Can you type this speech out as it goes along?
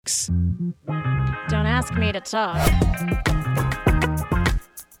talks. Don't ask me to talk.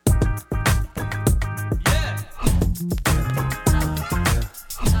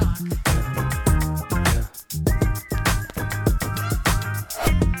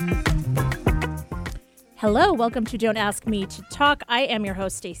 Hello, welcome to Don't Ask Me to Talk. I am your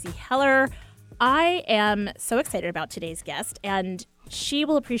host, Stacey Heller. I am so excited about today's guest, and she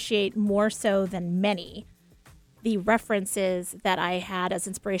will appreciate more so than many the references that I had as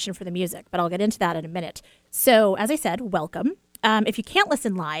inspiration for the music, but I'll get into that in a minute. So, as I said, welcome. If you can't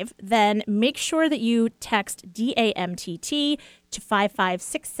listen live, then make sure that you text DAMTT to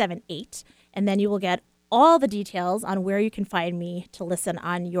 55678, and then you will get all the details on where you can find me to listen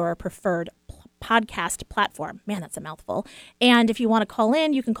on your preferred podcast platform. Man, that's a mouthful. And if you want to call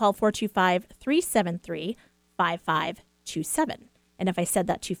in, you can call 425-373-5527. And if I said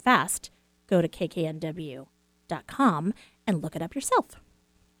that too fast, go to kknw.com and look it up yourself.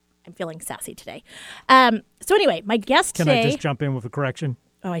 I'm feeling sassy today. So anyway, my guest today... Can I just jump in with a correction?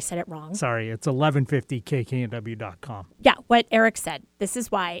 Oh, I said it wrong. Sorry, it's 1150kknw.com. Yeah, what Eric said. This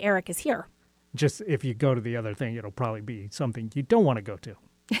is why Eric is here. Just if you go to the other thing, it'll probably be something you don't want to go to.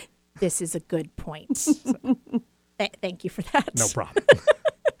 This is a good point. Thank you for that. No problem. All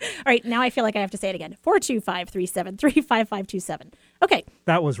right, now I feel like I have to say it again. 425-373-5527. Okay.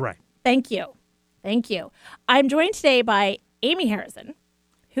 That was right. Thank you. Thank you. I'm joined today by Amy Harrison,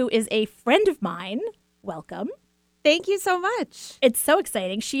 who is a friend of mine. Welcome. Thank you so much. It's so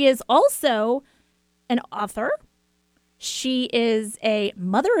exciting. She is also an author. She is a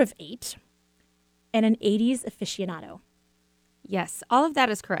mother of 8 and an 80s aficionado. Yes, all of that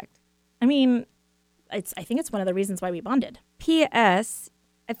is correct. I mean, I think it's one of the reasons why we bonded. P.S.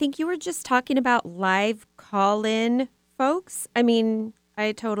 I think you were just talking about live call-in folks. I mean,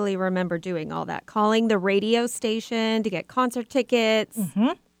 I totally remember doing all that. Calling the radio station to get concert tickets.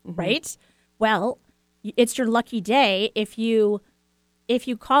 Right? Well, it's your lucky day. If you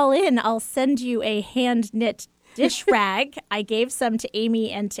call in, I'll send you a hand-knit dish rag. I gave some to Amy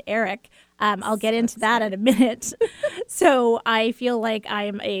and to Eric. I'll get into that in a minute. So I feel like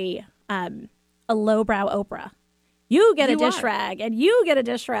I'm a lowbrow Oprah. You get a dish rag, and you get a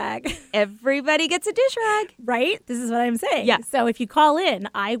dish rag. Everybody gets a dish rag. Right? This is what I'm saying. Yeah. So if you call in,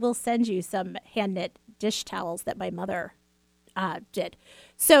 I will send you some hand-knit dish towels that my mother did.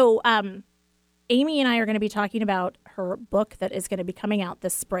 So Amy and I are going to be talking about her book that is going to be coming out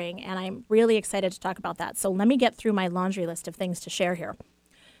this spring, and I'm really excited to talk about that. So let me get through my laundry list of things to share here.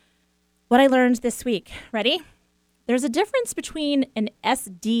 What I learned this week. Ready? There's a difference between an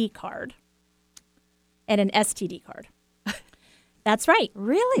SD card and an STD card. That's right.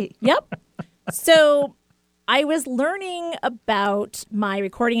 Really? Yep. So I was learning about my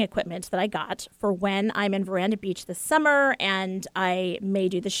recording equipment that I got for when I'm in Veranda Beach this summer, and I may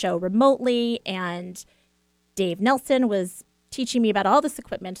do the show remotely. And Dave Nelson was teaching me about all this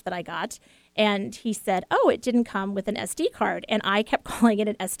equipment that I got. And he said, oh, it didn't come with an SD card. And I kept calling it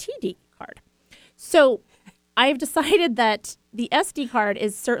an STD card. So I've decided that the SD card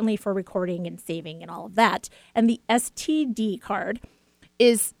is certainly for recording and saving and all of that. And the STD card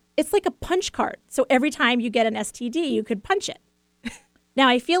it's like a punch card. So every time you get an STD, you could punch it. Now,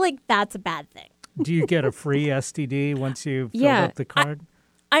 I feel like that's a bad thing. Do you get a free STD once you fill up the card?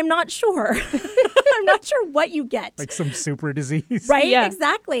 I'm not sure. I'm not sure what you get. Like some super disease? Right? Yeah.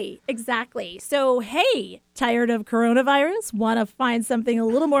 Exactly. So, hey, tired of coronavirus? Want to find something a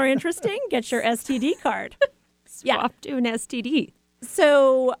little more interesting? Get your STD card. Swap to an STD.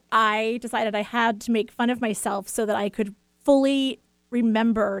 So I decided I had to make fun of myself so that I could fully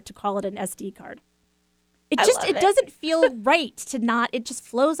remember to call it an SD card. It doesn't feel right to not, it just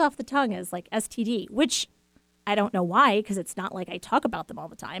flows off the tongue as like STD, which I don't know why, because it's not like I talk about them all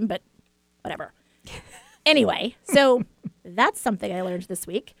the time, but whatever. Anyway, so that's something I learned this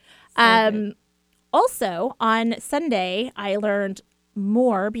week. Also, on Sunday, I learned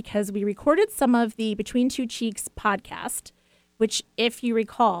more because we recorded some of the Between Two Cheeks podcast, which, if you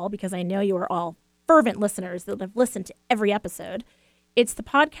recall, because I know you are all fervent listeners that have listened to every episode, it's the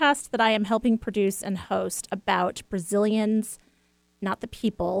podcast that I am helping produce and host about Brazilians, not the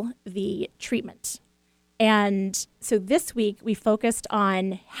people, the treatment. And so this week we focused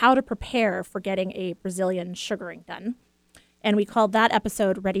on how to prepare for getting a Brazilian sugaring done. And we called that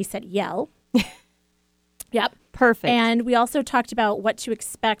episode Ready, Set, Yell. Yep. Perfect. And we also talked about what to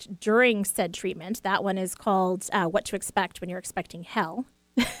expect during said treatment. That one is called What to Expect When You're Expecting Hell,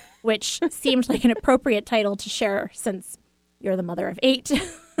 which seemed like an appropriate title to share since you're the mother of 8.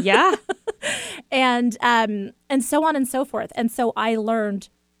 Yeah. And so on and so forth. And so I learned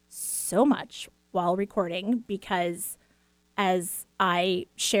so much while recording because as I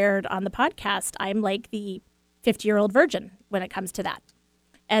shared on the podcast, I'm like the 50-year-old virgin when it comes to that.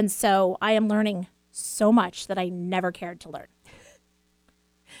 And so I am learning so much that I never cared to learn.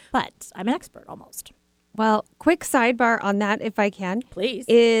 But I'm an expert almost. Well, quick sidebar on that, if I can. Please.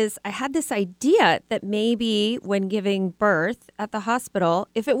 Is I had this idea that maybe when giving birth at the hospital,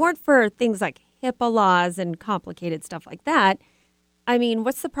 if it weren't for things like HIPAA laws and complicated stuff like that, I mean,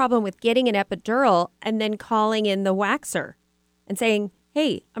 what's the problem with getting an epidural and then calling in the waxer and saying,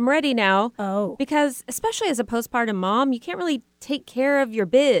 hey, I'm ready now? Oh. Because especially as a postpartum mom, you can't really take care of your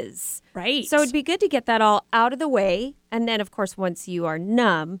biz. Right. So it'd be good to get that all out of the way. And then, of course, once you are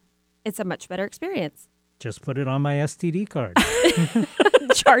numb, it's a much better experience. Just put it on my STD card.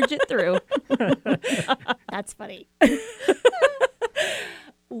 Charge it through. That's funny.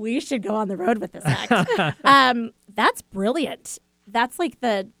 We should go on the road with this act. That's brilliant. That's like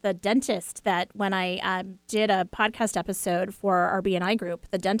the dentist that when I did a podcast episode for our BNI group,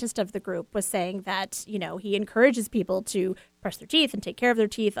 the dentist of the group was saying that, you know, he encourages people to brush their teeth and take care of their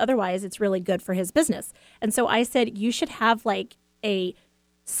teeth. Otherwise, it's really good for his business. And so I said, you should have like a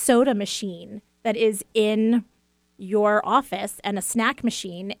soda machine that is in your office and a snack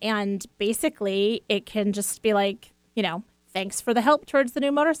machine. And basically it can just be like, you know, thanks for the help towards the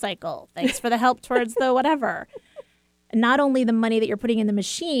new motorcycle. Thanks for the help towards the whatever. Not only the money that you're putting in the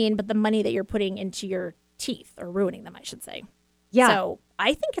machine, but the money that you're putting into your teeth, or ruining them, I should say. Yeah. So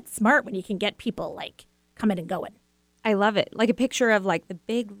I think it's smart when you can get people like coming and going. I love it. Like a picture of like the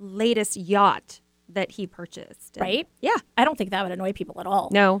big latest yacht that he purchased. And- Right? Yeah. I don't think that would annoy people at all.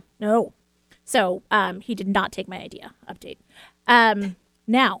 No. No. So he did not take my idea. Update.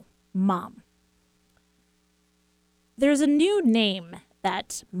 Now, Mom. There's a new name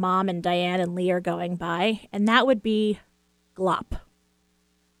that Mom and Diane and Lee are going by, and that would be GLOP.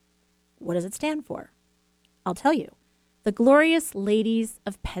 What does it stand for? I'll tell you. The Glorious Ladies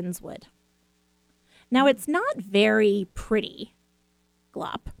of Penswood. Now, it's not very pretty,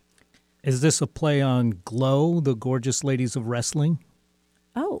 GLOP. Is this a play on Glow, the Gorgeous Ladies of Wrestling?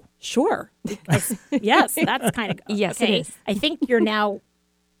 Oh, sure. Yes, that's kind of Yes, it okay. is. I think you're now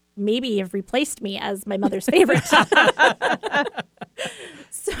maybe have replaced me as my mother's favorite.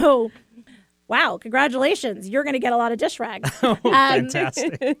 So, wow, congratulations. You're going to get a lot of dish rags.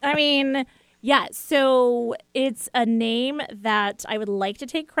 Fantastic. I mean, yeah, so it's a name that I would like to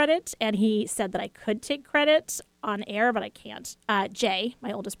take credit, and he said that I could take credit on air, but I can't. Jay,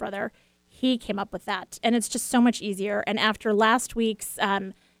 my oldest brother, he came up with that, and it's just so much easier. And after last week's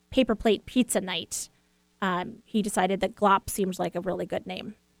paper plate pizza night, he decided that Glop seems like a really good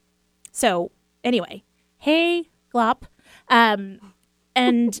name. So anyway, hey, Glop.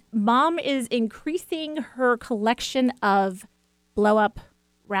 And Mom is increasing her collection of blow-up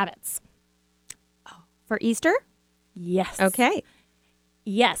rabbits. For Easter? Yes. Okay.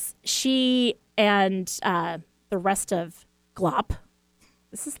 Yes. She and the rest of Glop.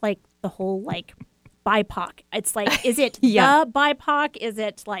 This is like the whole like BIPOC. It's like, is it Yeah. the BIPOC? Is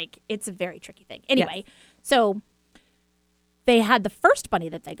it like, it's a very tricky thing. Anyway, so they had the first bunny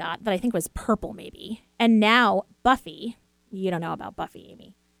that they got that I think was purple maybe. And now Buffy, you don't know about Buffy,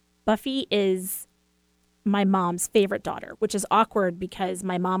 Amy. Buffy is my mom's favorite daughter, which is awkward because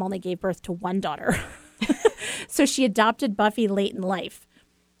my mom only gave birth to one daughter. So she adopted Buffy late in life,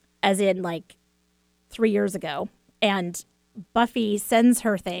 as in like 3 years ago. And Buffy sends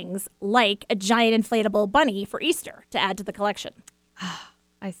her things like a giant inflatable bunny for Easter to add to the collection.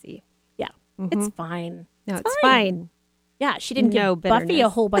 I see. Yeah, it's fine. No, it's fine. Yeah, she didn't No give Buffy a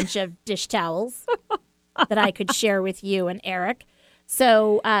bitterness. whole bunch of dish towels that I could share with you and Eric.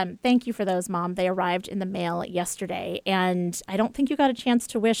 So thank you for those, Mom. They arrived in the mail yesterday, and I don't think you got a chance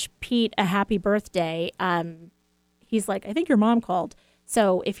to wish Pete a happy birthday. He's like, I think your mom called.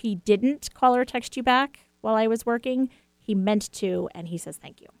 So if he didn't call or text you back while I was working, he meant to, and he says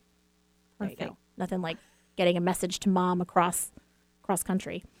thank you. There you Perfect. go. Nothing like getting a message to Mom across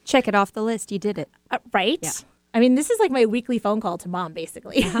country. Check it off the list. You did it. Right? Yeah. I mean, this is like my weekly phone call to Mom,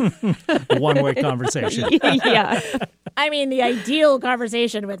 basically. One-way conversation. Yeah. I mean, the ideal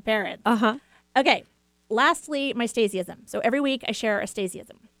conversation with parents. Uh-huh. Okay. Lastly, my Stasiism. So every week I share a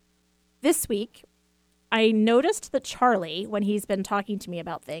Stasiism. This week, I noticed that Charlie, when he's been talking to me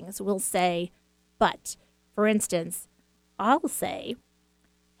about things, will say, but. For instance, I'll say,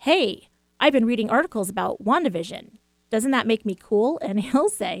 hey, I've been reading articles about WandaVision. Doesn't that make me cool? And he'll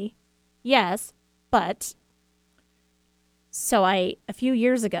say, yes, but. So I, a few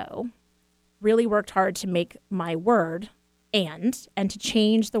years ago, really worked hard to make my word and to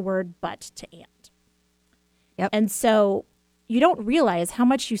change the word but to and. Yep. And so you don't realize how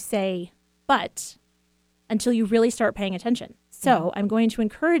much you say but until you really start paying attention. So I'm going to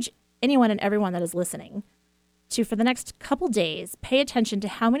encourage anyone and everyone that is listening to, for the next couple days, pay attention to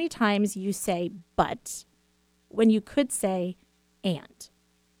how many times you say but when you could say and.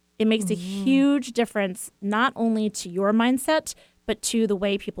 It makes a huge difference, not only to your mindset, but to the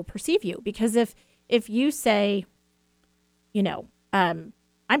way people perceive you. Because if you say, I'm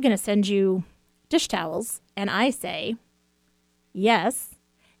going to send you dish towels, and I say, yes,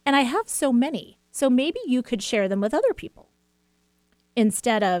 and I have so many, so maybe you could share them with other people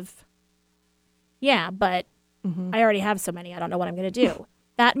instead of, yeah, but I already have so many, I don't know what I'm going to do.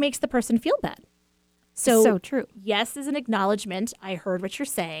 That makes the person feel bad. So true. Yes is an acknowledgement. I heard what you're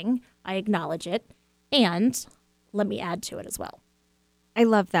saying. I acknowledge it. And let me add to it as well. I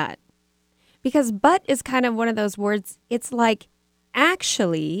love that. Because but is kind of one of those words, it's like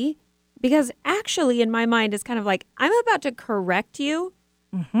actually, because actually in my mind is kind of like, I'm about to correct you.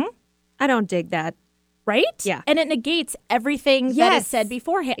 I don't dig that. Right? Yeah. And it negates everything that is Yes. said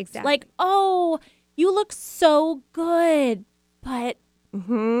beforehand. Exactly. Like, oh, you look so good, but,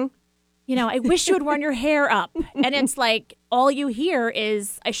 I wish you had worn your hair up. And it's like, all you hear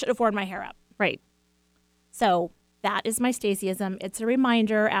is, I should have worn my hair up. Right. So that is my Stacyism. It's a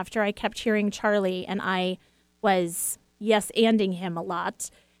reminder after I kept hearing Charlie and I was yes-anding him a lot.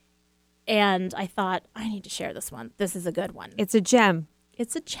 And I thought, I need to share this one. This is a good one. It's a gem.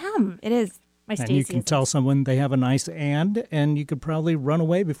 It's a gem. It is. My And you can Stacyism. tell someone they have a nice and you could probably run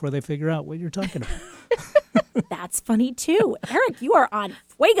away before they figure out what you're talking about. That's funny too. Eric, you are on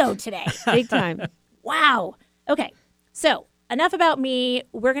fuego today. Big time. Wow. Okay. So enough about me.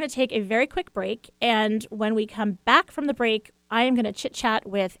 We're going to take a very quick break. And when we come back from the break, I am going to chit chat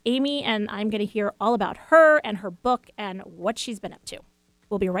with Amy and I'm going to hear all about her and her book and what she's been up to.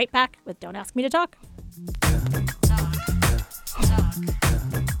 We'll be right back with Don't Ask Me to Talk.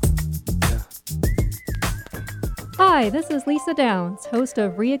 Hi, this is Lisa Downs, host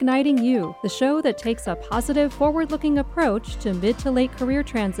of Reigniting You, the show that takes a positive, forward-looking approach to mid to late career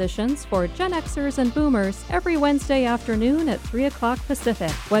transitions for Gen Xers and Boomers every Wednesday afternoon at 3 o'clock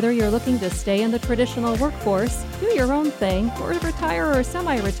Pacific. Whether you're looking to stay in the traditional workforce, do your own thing, or retire or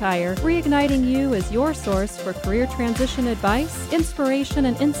semi-retire, Reigniting You is your source for career transition advice, inspiration,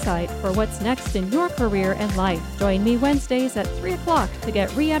 and insight for what's next in your career and life. Join me Wednesdays at 3 o'clock to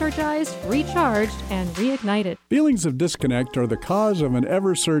get re-energized, recharged, and reignited. Feelings of disconnect are the cause of an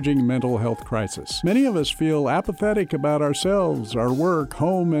ever-surging mental health crisis. Many of us feel apathetic about ourselves, our work,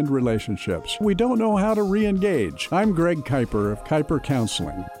 home, and relationships. We don't know how to re-engage. I'm Greg Kuiper of Kuiper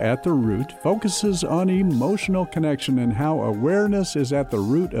Counseling. At the Root focuses on emotional connection and how awareness is at the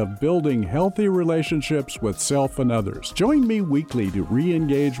root of building healthy relationships with self and others. Join me weekly to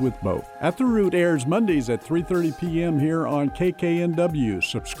re-engage with both. At the Root airs Mondays at 3:30 p.m. here on KKNW.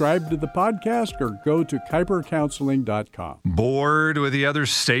 Subscribe to the podcast or go to KuiperCounseling.com. Bored with the other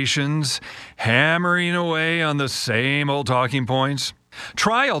stations, hammering away on the same old talking points?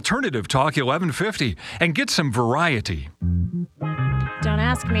 Try Alternative Talk 1150 and get some variety. Don't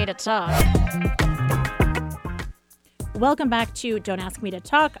ask me to talk. Welcome back to Don't Ask Me to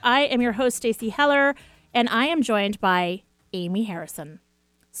Talk. I am your host, Stacey Heller, and I am joined by Amy Harrison.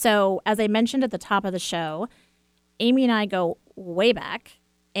 So, as I mentioned at the top of the show, Amy and I go way back,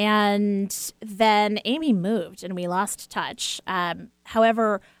 and then Amy moved and we lost touch.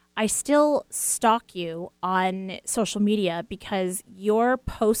 However, I still stalk you on social media because your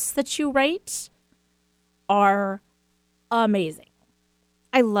posts that you write are amazing.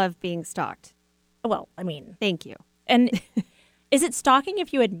 I love being stalked. Well, I mean, Thank you. and is it stalking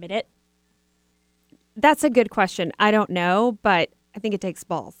if you admit it? That's a good question. I don't know, but I think it takes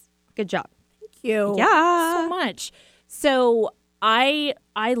balls. Good job. Thank you. Yeah. So much. So I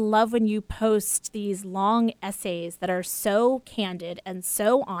love when you post these long essays that are so candid and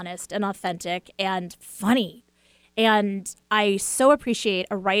so honest and authentic and funny. And I so appreciate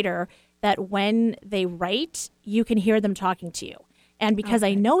a writer that when they write, you can hear them talking to you. And because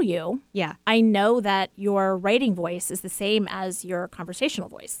I know you, Yeah. I know that your writing voice is the same as your conversational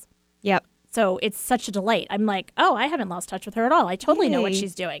voice. Yep. So it's such a delight. I'm like, oh, I haven't lost touch with her at all. I totally know what Yay.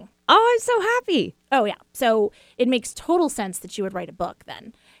 she's doing. Oh, I'm so happy. Oh, yeah. So it makes total sense that you would write a book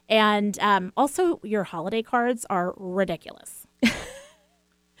then. And also, your holiday cards are ridiculous.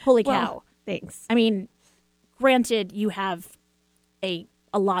 Holy cow. Well, thanks. I mean, granted, you have a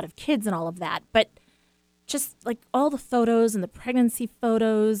lot of kids and all of that, but just like all the photos and the pregnancy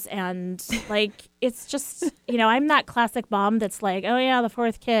photos and like, it's just, I'm that classic mom that's like, oh yeah, the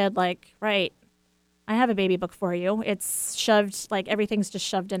fourth kid, like, right. I have a baby book for you. It's shoved, like everything's just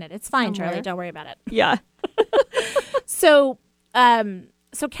shoved in it. It's fine, Somewhere. Charlie. Don't worry about it. Yeah. So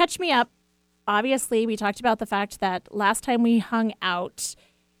catch me up obviously, we talked about the fact that last time we hung out,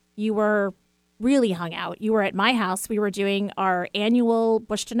 you were really hung out. You were at my house. We were doing our annual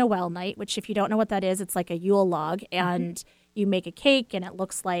Bush to Noel night, which if you don't know what that is, it's like a Yule log, and you make a cake and it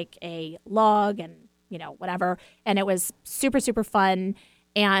looks like a log and, whatever. And it was super, super fun.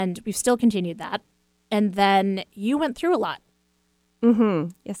 And we've still continued that. And then you went through a lot. Mm-hmm.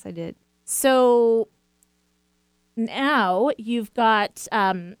 Yes, I did. So now you've got,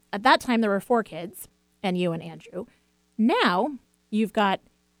 at that time there were 4 kids and you and Andrew. Now you've got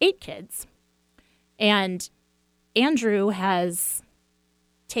 8 kids. And Andrew has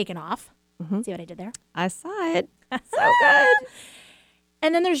taken off. Mm-hmm. See what I did there? I saw it. So good.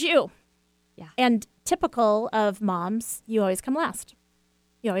 And then there's you. Yeah. And typical of moms, you always come last.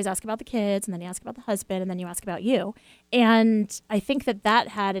 You always ask about the kids, and then you ask about the husband, and then you ask about you. And I think that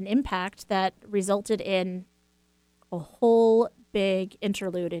had an impact that resulted in a whole big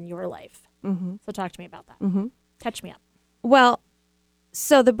interlude in your life. Mm-hmm. So talk to me about that. Mm-hmm. Catch me up. Well,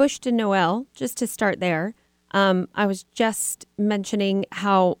 so the Bush to Noel, just to start there, I was just mentioning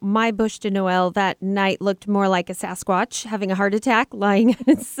how my Bush to Noel that night looked more like a Sasquatch having a heart attack, lying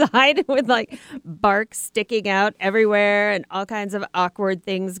inside with like bark sticking out everywhere and all kinds of awkward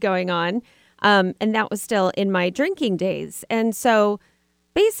things going on. And that was still in my drinking days. And so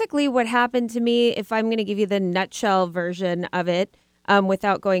basically what happened to me, if I'm going to give you the nutshell version of it,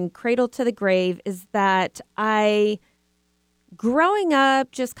 without going cradle to the grave, is that growing up,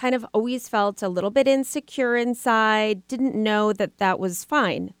 just kind of always felt a little bit insecure inside, didn't know that was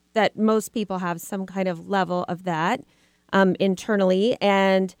fine, that most people have some kind of level of that internally.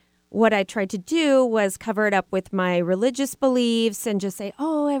 And what I tried to do was cover it up with my religious beliefs and just say,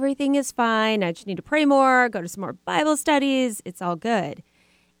 oh, everything is fine. I just need to pray more, go to some more Bible studies. It's all good.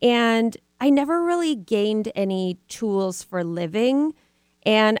 And I never really gained any tools for living.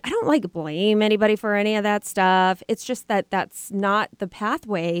 And I don't blame anybody for any of that stuff. It's just that that's not the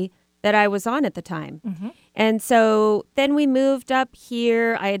pathway that I was on at the time. Mm-hmm. And so then we moved up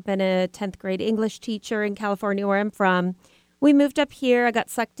here. I had been a 10th grade English teacher in California, where I'm from. We moved up here. I got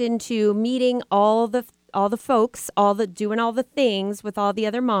sucked into meeting all the folks, doing all the things with all the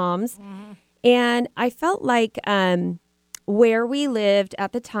other moms. Mm-hmm. And I felt like where we lived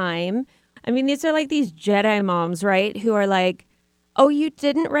at the time, I mean, these are like these Jedi moms, right? Who are like, oh, you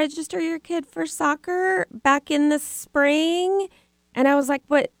didn't register your kid for soccer back in the spring? And I was like,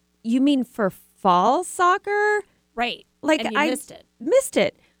 what, you mean for fall soccer? Right. Like, and you I missed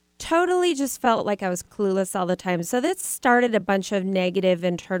it. Totally just felt like I was clueless all the time. So that started a bunch of negative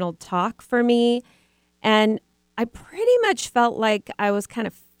internal talk for me. And I pretty much felt like I was kind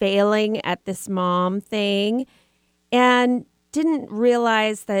of failing at this mom thing and didn't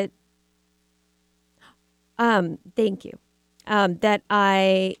realize that, thank you. That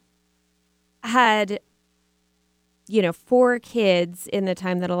I had, 4 kids in the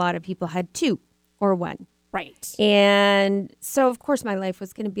time that a lot of people had 2 or 1. Right. And so, of course, my life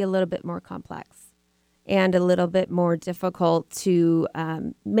was going to be a little bit more complex and a little bit more difficult to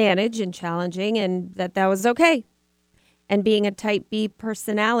manage and challenging, and that was okay. And being a type B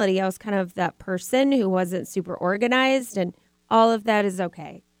personality, I was kind of that person who wasn't super organized, and all of that is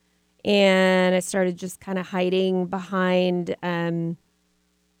okay. And I started just kind of hiding behind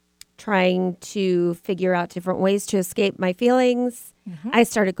trying to figure out different ways to escape my feelings. Mm-hmm. I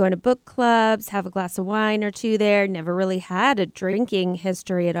started going to book clubs, have a glass of wine or 2 there, never really had a drinking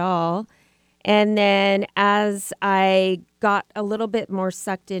history at all. And then as I got a little bit more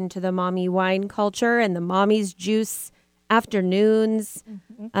sucked into the mommy wine culture and the mommy's juice afternoons,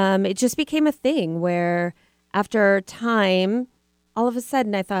 mm-hmm. It just became a thing where after time, all of a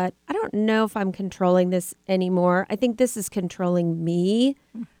sudden I thought, I don't know if I'm controlling this anymore. I think this is controlling me.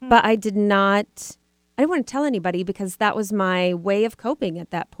 Mm-hmm. But I didn't want to tell anybody because that was my way of coping at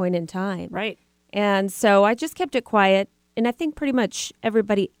that point in time. Right. And so I just kept it quiet. And I think pretty much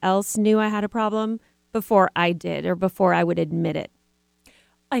everybody else knew I had a problem before I did, or before I would admit it.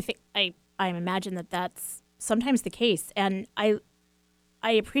 I think I imagine that's sometimes the case. And I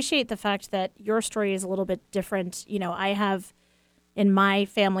appreciate the fact that your story is a little bit different. I have, in my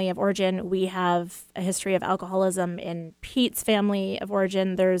family of origin, we have a history of alcoholism. In Pete's family of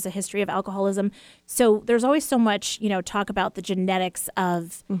origin, there's a history of alcoholism. So there's always so much, talk about the genetics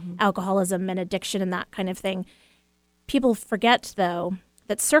of mm-hmm. alcoholism and addiction and that kind of thing. People forget, though,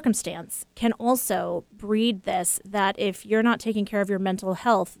 that circumstance can also breed this, that if you're not taking care of your mental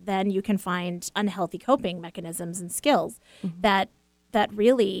health, then you can find unhealthy coping mechanisms and skills mm-hmm. that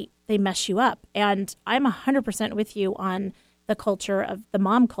really, they mess you up. And I'm 100% with you on the culture of the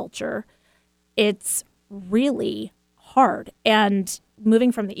mom culture. It's really hard. And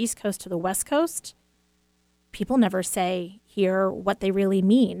moving from the East Coast to the West Coast, people never hear what they really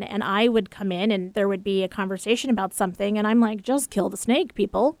mean. And I would come in and there would be a conversation about something. And I'm like, just kill the snake,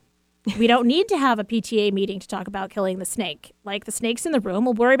 people. We don't need to have a PTA meeting to talk about killing the snake. Like, the snake's in the room.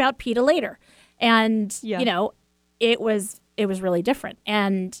 We'll worry about PETA later. And, you know, it was really different.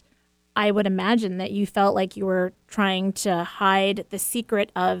 And I would imagine that you felt like you were trying to hide the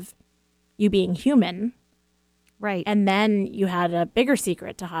secret of you being human. Right. And then you had a bigger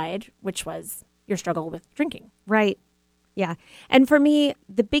secret to hide, which was your struggle with drinking. Right. Yeah. And for me,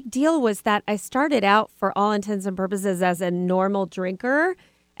 the big deal was that I started out, for all intents and purposes, as a normal drinker.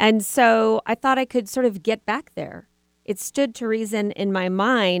 And so I thought I could sort of get back there. It stood to reason in my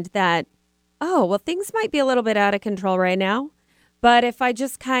mind that, oh, well, things might be a little bit out of control right now. But if I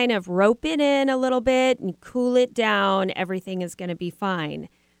just kind of rope it in a little bit and cool it down, everything is going to be fine.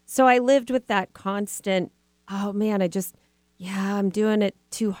 So I lived with that constant, oh, man, I'm doing it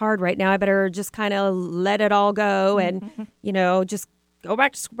too hard right now. I better just kind of let it all go and, you know, just go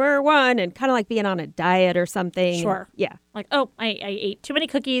back to square one, and kind of like being on a diet or something. Sure. Yeah. Like, oh, I ate too many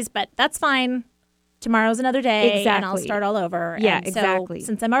cookies, but that's fine. Tomorrow's another day. Exactly. And I'll start all over. Yeah, and exactly. So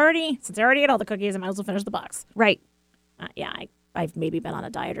since I already ate all the cookies, I might as well finish the box. Right. I've maybe been on a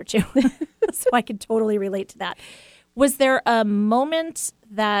diet or two, so I can totally relate to that. Was there a moment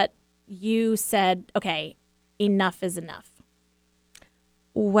that you said, okay, enough is enough?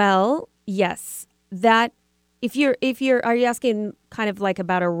 Well, yes. That if you're are you asking kind of like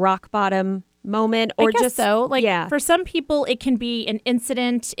about a rock bottom moment, or I guess just so? Like, yeah. for some people, it can be an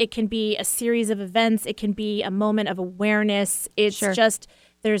incident, it can be a series of events, it can be a moment of awareness. It's Sure.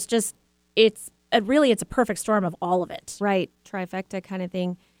 it's a perfect storm of all of it. Right, trifecta kind of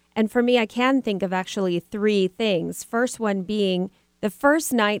thing. And for me, I can think of actually three things. First one being the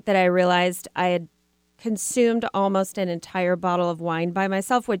first night that I realized I had consumed almost an entire bottle of wine by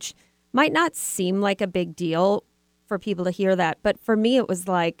myself, which might not seem like a big deal for people to hear that. But for me, it was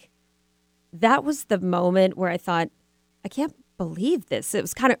like, that was the moment where I thought, I can't believe this. It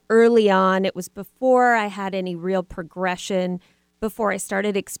was kind of early on. It was before I had any real progression, before I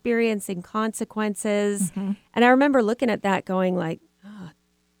started experiencing consequences. Mm-hmm. And I remember looking at that going like, oh,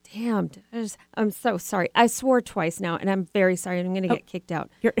 damn, I'm so sorry. I swore twice now, and I'm very sorry. I'm going to get kicked out.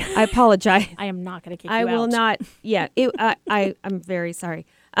 I apologize. I am not going to kick you out. I will not. Yeah, I'm very sorry.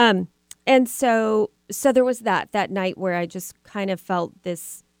 And so there was that night where I just kind of felt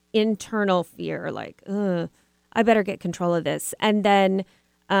this internal fear, like, I better get control of this. And then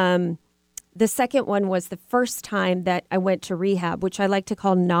the second one was the first time that I went to rehab, which I like to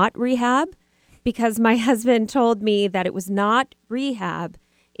call not rehab, because my husband told me that it was not rehab.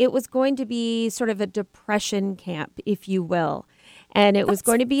 It was going to be sort of a depression camp, if you will. And it was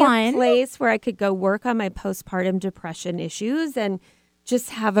going to be fun. A place where I could go work on my postpartum depression issues and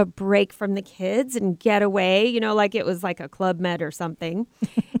just have a break from the kids and get away, you know, like it was like a Club Med or something.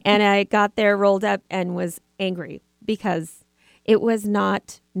 And I got there, rolled up, and was angry because it was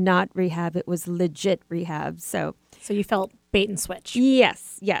not rehab. It was legit rehab. So you felt bait and switch.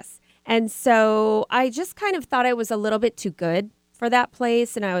 Yes. And so I just kind of thought I was a little bit too good for that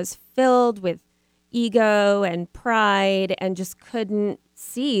place. And I was filled with ego and pride and just couldn't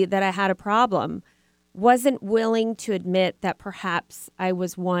see that I had a problem. Wasn't willing to admit that perhaps I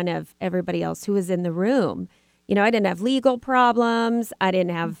was one of everybody else who was in the room. You know, I didn't have legal problems. I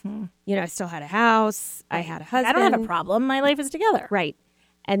didn't have, I still had a house. I had a husband. I don't have a problem. My life is together. Right.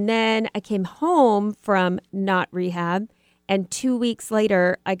 And then I came home from not rehab. And 2 weeks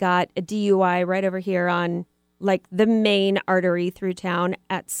later, I got a DUI right over here on like the main artery through town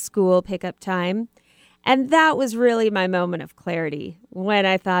at school pickup time. And that was really my moment of clarity when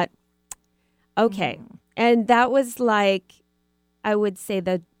I thought, okay. And that was like, I would say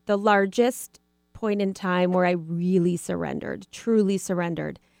the largest point in time where I really surrendered, truly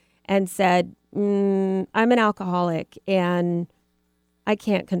surrendered, and said, I'm an alcoholic and I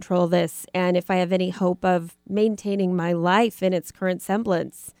can't control this. And if I have any hope of maintaining my life in its current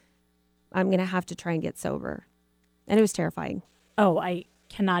semblance, I'm going to have to try and get sober. And it was terrifying. Oh, I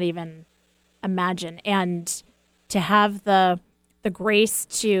cannot even imagine. And to have the grace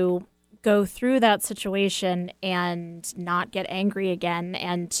to go through that situation and not get angry again,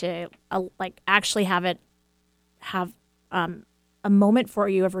 and to actually have a moment for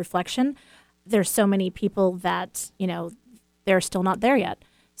you of reflection. There's so many people that, they're still not there yet.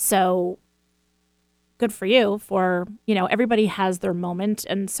 So good for you for, everybody has their moment.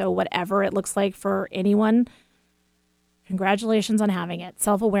 And so whatever it looks like for anyone, congratulations on having it.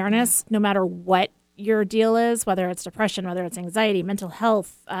 Self-awareness, no matter what your deal is, whether it's depression, whether it's anxiety, mental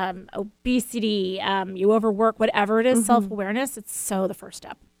health, obesity, you overwork, whatever it is, self-awareness, it's so the first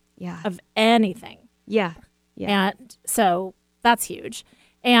step of anything. Yeah. And so that's huge.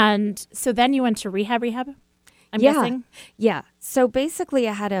 And so then you went to rehab, I'm guessing? Yeah. So basically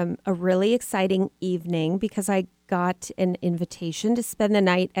I had a really exciting evening because I got an invitation to spend the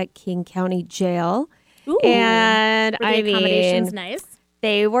night at King County Jail. Ooh. And Were the accommodations nice?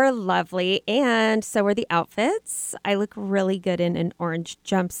 They were lovely, and so were the outfits. I look really good in an orange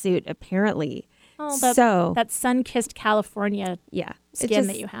jumpsuit, apparently. Oh, that sun-kissed California skin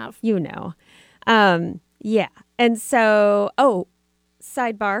that you have. You know. Yeah. And so,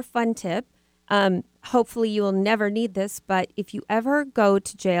 sidebar, fun tip. Hopefully you will never need this, but if you ever go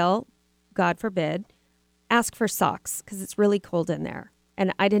to jail, God forbid, ask for socks because it's really cold in there.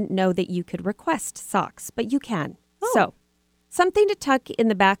 And I didn't know that you could request socks, but you can. Oh. So something to tuck in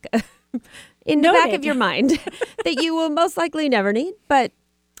the back of your mind that you will most likely never need, but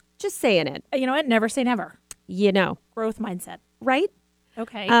just saying it. You know what? Never say never. You know. Growth mindset. Right?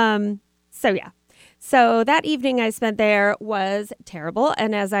 Okay. So that evening I spent there was terrible.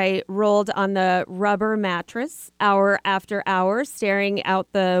 And as I rolled on the rubber mattress hour after hour, staring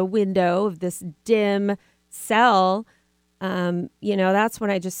out the window of this dim cell, that's when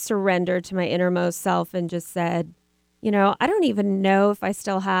I just surrendered to my innermost self and just said, I don't even know if I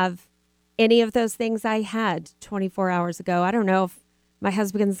still have any of those things I had 24 hours ago. I don't know if my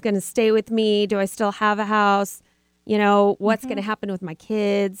husband's going to stay with me. Do I still have a house? What's going to happen with my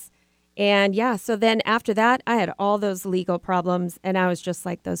kids? And so then after that, I had all those legal problems, and I was just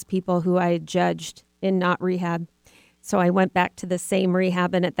like those people who I had judged in not rehab. So I went back to the same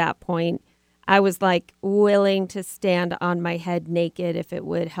rehab, and at that point, I was like willing to stand on my head naked if it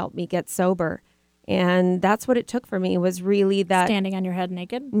would help me get sober. And that's what it took for me, was really that. Standing on your head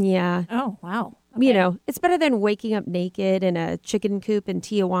naked? Yeah. Oh, wow. Okay. It's better than waking up naked in a chicken coop in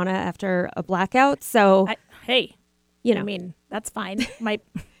Tijuana after a blackout. So, I mean, that's fine. My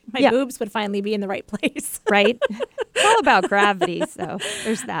Yeah. boobs would finally be in the right place. Right? It's all about gravity. So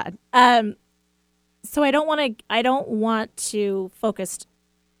there's that. So I don't want to focus.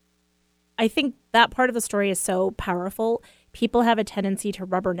 I think that part of the story is so powerful. People have a tendency to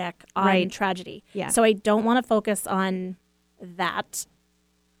rubberneck on tragedy. Yeah. So I don't want to focus on that.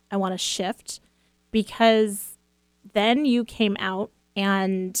 I want to shift, because then you came out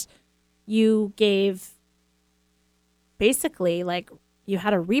and you gave basically like you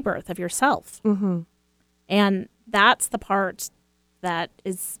had a rebirth of yourself. Mm-hmm. And that's the part that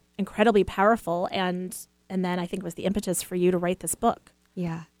is incredibly powerful. And then I think was the impetus for you to write this book.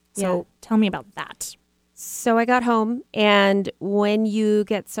 Yeah. So tell me about that. So I got home, and when you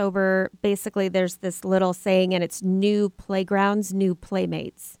get sober, basically there's this little saying, and it's new playgrounds, new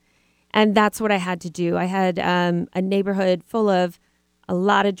playmates. And that's what I had to do. I had a neighborhood full of a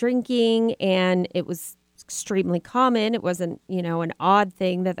lot of drinking, and it was extremely common. It wasn't, an odd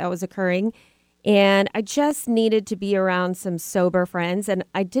thing that was occurring. And I just needed to be around some sober friends, and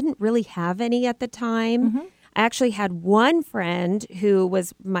I didn't really have any at the time. Mm-hmm. I actually had one friend who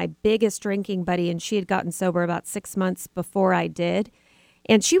was my biggest drinking buddy, and she had gotten sober about 6 months before I did.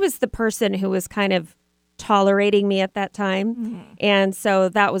 And she was the person who was kind of tolerating me at that time. Mm-hmm. And so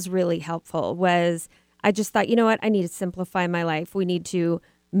that was really helpful. Was I just thought, you know what, I need to simplify my life. We need to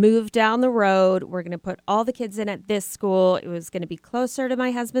move down the road. We're going to put all the kids in at this school. It was going to be closer to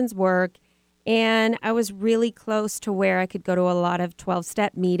my husband's work. And I was really close to where I could go to a lot of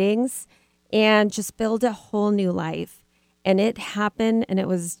 12-step meetings and just build a whole new life. And it happened, and it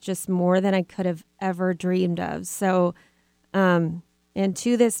was just more than I could have ever dreamed of. So, and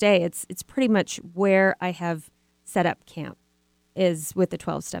to this day, it's pretty much where I have set up camp, is with the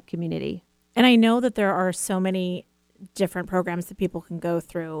 12-step community. And I know that there are so many different programs that people can go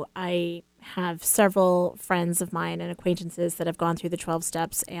through. I have several friends of mine and acquaintances that have gone through the 12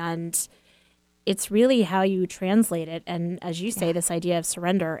 steps, and it's really how you translate it. And as you say, this idea of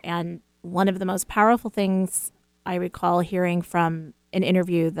surrender. And one of the most powerful things I recall hearing from an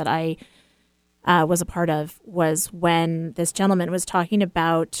interview that I was a part of was when this gentleman was talking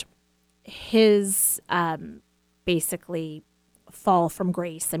about his basically fall from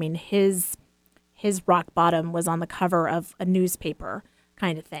grace. I mean, his rock bottom was on the cover of a newspaper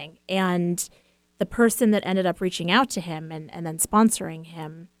kind of thing. And the person that ended up reaching out to him and then sponsoring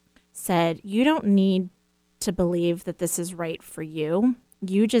him said, you don't need to believe that this is right for you.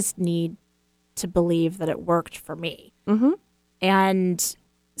 You just need to believe that it worked for me. Mm-hmm. And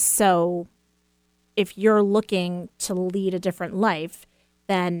so if you're looking to lead a different life,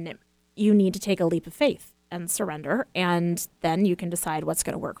 then you need to take a leap of faith and surrender. And then you can decide what's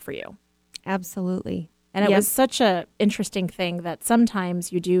going to work for you. Absolutely. And it Yep. was such a interesting thing that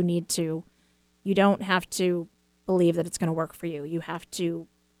sometimes you don't have to believe that it's going to work for you. You have to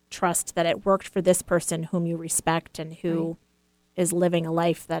trust that it worked for this person whom you respect and who is living a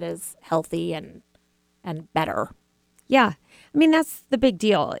life that is healthy and better. Yeah. I mean, that's the big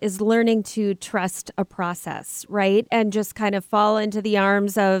deal, is learning to trust a process, right? And just kind of fall into the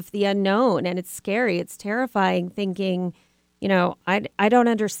arms of the unknown. And it's scary. It's terrifying thinking, I don't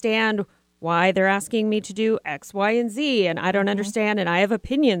understand why they're asking me to do X, Y, and Z. And I don't understand. And I have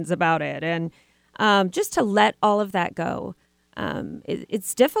opinions about it. And just to let all of that go.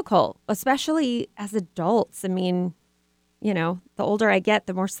 It's difficult, especially as adults. I mean, the older I get,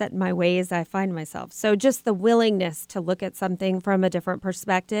 the more set in my ways I find myself. So just the willingness to look at something from a different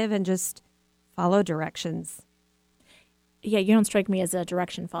perspective and just follow directions. Yeah, you don't strike me as a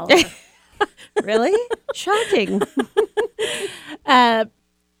direction follower. Really? Shocking.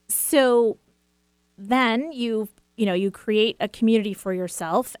 So then you create a community for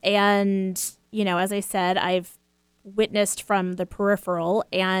yourself. And, as I said, I've witnessed from the peripheral,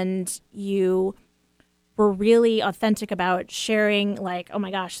 and you were really authentic about sharing, like, oh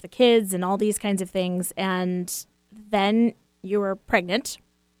my gosh, the kids and all these kinds of things. And then you were pregnant.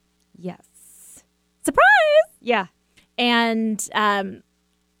 Yes. Surprise! Yeah. And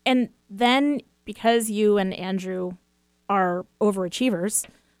then because you and Andrew are overachievers,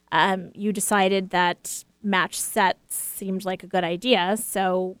 you decided that match sets seemed like a good idea.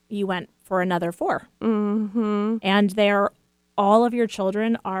 So you went for another 4. Mm-hmm. And all of your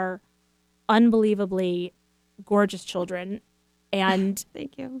children are unbelievably gorgeous children. And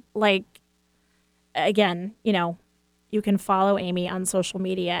Thank you. Again, you can follow Amy on social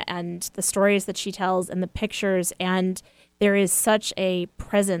media and the stories that she tells and the pictures. And there is such a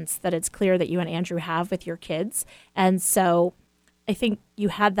presence that it's clear that you and Andrew have with your kids. And so I think you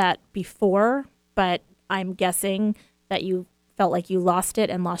had that before, but I'm guessing that you felt like you lost it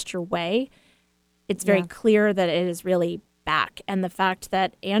and lost your way. It's very clear that it is really back. And the fact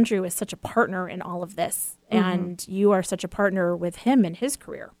that Andrew is such a partner in all of this, and you are such a partner with him in his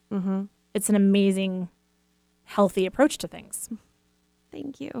career. Mm-hmm. It's an amazing, healthy approach to things.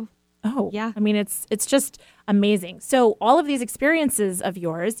 Thank you. Oh, yeah. I mean, it's just amazing. So all of these experiences of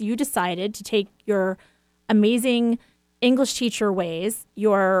yours, you decided to take your amazing English teacher ways,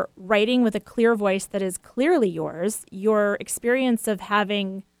 your writing with a clear voice that is clearly yours, your experience of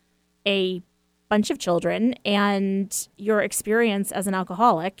having a bunch of children, and your experience as an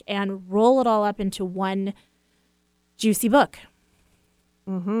alcoholic, and roll it all up into one juicy book.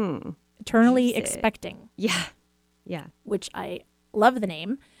 Mm-hmm. Eternally Juicy. Expecting. Yeah. Yeah. Which I love the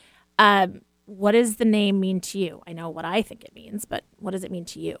name. What does the name mean to you? I know what I think it means, but what does it mean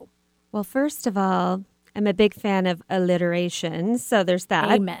to you? Well, first of all, I'm a big fan of alliteration. So there's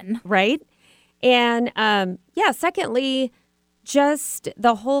that. Amen. Right? And secondly, just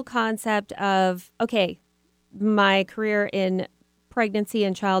the whole concept of, okay, my career in pregnancy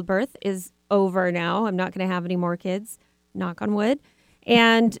and childbirth is over now. I'm not going to have any more kids, knock on wood.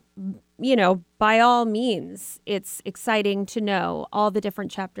 And, by all means, it's exciting to know all the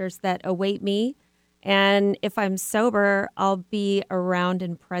different chapters that await me. And if I'm sober, I'll be around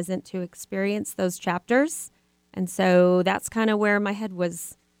and present to experience those chapters. And so that's kind of where my head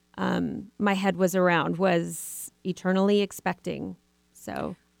was around, was eternally expecting.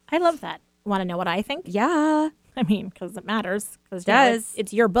 So I love that. Want to know what I think? yeah, I mean, because it matters. Because does.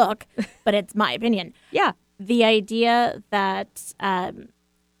 it's your book, but it's my opinion. yeah, The idea that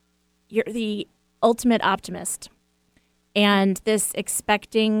you're the ultimate optimist, and this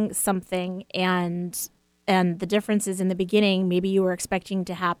expecting something, and the difference is in the beginning, maybe you were expecting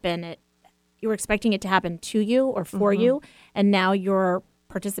to happen. You were expecting it to happen to you or for you, and now you're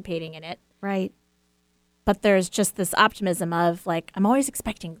participating in it. right. But there's just this optimism of, like, I'm always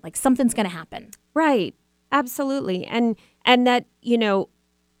expecting, like, something's going to happen. Right. Absolutely. And that,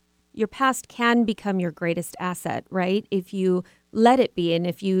 your past can become your greatest asset, right? If you let it be, and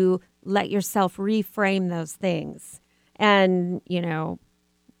if you let yourself reframe those things and,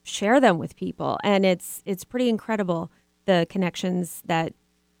 share them with people. And it's pretty incredible, the connections that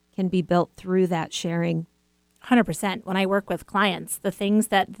can be built through that sharing. 100%. When I work with clients, the things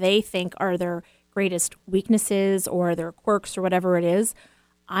that they think are their greatest weaknesses or their quirks or whatever it is,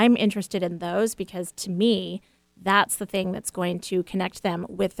 I'm interested in those, because to me, that's the thing that's going to connect them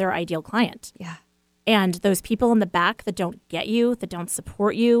with their ideal client. Yeah. And those people in the back that don't get you, that don't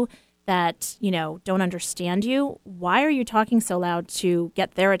support you, that, don't understand you, why are you talking so loud to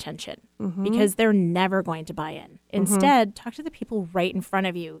get their attention? Because they're never going to buy in. Instead, talk to the people right in front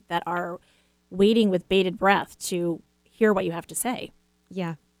of you that are waiting with bated breath to hear what you have to say.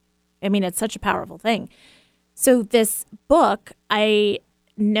 Yeah. I mean, it's such a powerful thing. So this book, I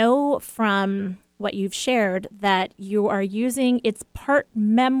know from what you've shared that you are using, it's part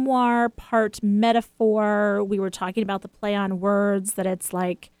memoir, part metaphor. We were talking about the play on words, that it's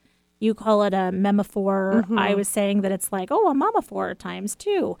like, you call it a memophor. I was saying that it's like, a momophore times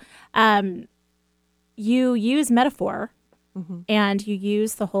two. You use metaphor and you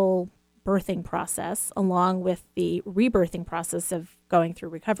use the whole birthing process along with the rebirthing process of going through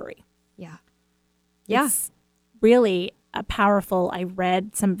recovery. Yeah. It's really a powerful, I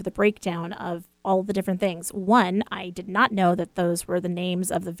read some of the breakdown of all the different things. One, I did not know that those were the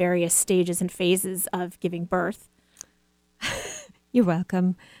names of the various stages and phases of giving birth. You're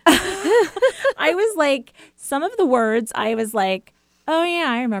welcome. I was like, some of the words, I was like, oh yeah,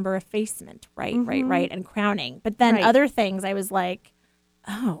 I remember effacement, right, and crowning. But then other things, I was like,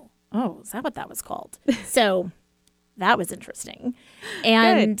 oh, is that what that was called? So that was interesting.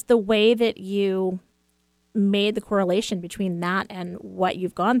 And the way that you made the correlation between that and what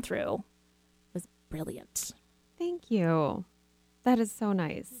you've gone through was brilliant. Thank you. That is so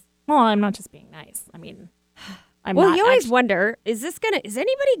nice. Well, I'm not just being nice. I mean, I'm well, not you always wonder, is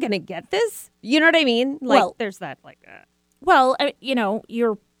anybody gonna get this? You know what I mean? Like, Well- there's that, like, Well,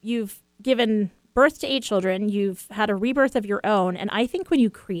 you've given birth to 8 children. You've had a rebirth of your own. And I think when you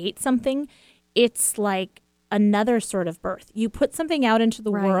create something, it's like another sort of birth. You put something out into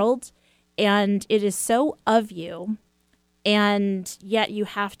the world and it is so of you. And yet you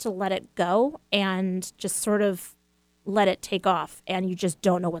have to let it go and just sort of let it take off. And you just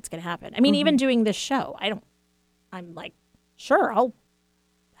don't know what's going to happen. I mean, even doing this show, I'm like, sure, I'll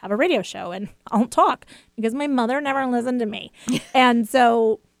have a radio show and I'll talk because my mother never listened to me. And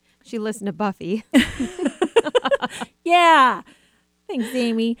so, she listened to Buffy. yeah, thanks,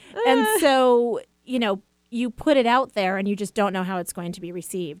 Amy. And so, you put it out there and you just don't know how it's going to be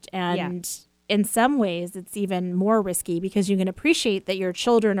received. And in some ways, it's even more risky because you can appreciate that your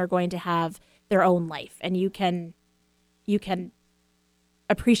children are going to have their own life and you can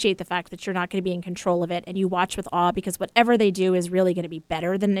appreciate the fact that you're not going to be in control of it and you watch with awe because whatever they do is really going to be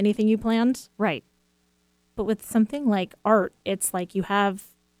better than anything you planned. Right. But with something like art, it's like you have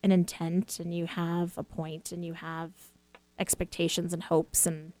an intent and you have a point and you have expectations and hopes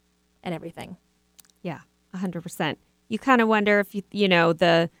and everything. Yeah, 100%. You kind of wonder if,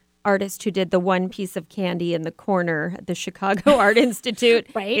 the artist who did the one piece of candy in the corner at the Chicago Art Institute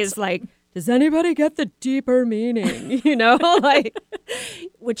Right. is like, does anybody get the deeper meaning? Like,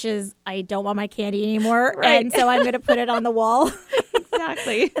 Which is, I don't want my candy anymore. Right. And so I'm going to put it on the wall.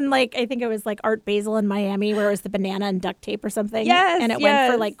 exactly. And I think it was like Art Basel in Miami where it was the banana and duct tape or something. Yes, And it went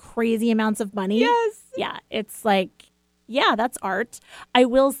yes. for like crazy amounts of money. Yes. Yeah. It's like, yeah, that's art. I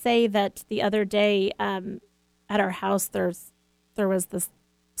will say that the other day at our house, there was this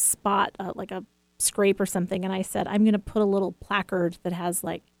spot, like a scrape or something. And I said, I'm going to put a little placard that has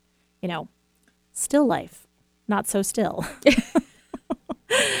like, still life, not so still.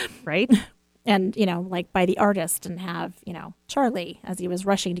 Right. And, like by the artist and have, Charlie as he was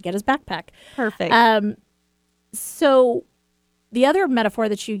rushing to get his backpack. Perfect. So the other metaphor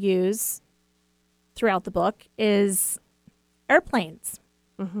that you use throughout the book is airplanes.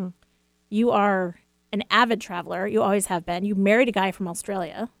 Mm-hmm. You are an avid traveler. You always have been. You married a guy from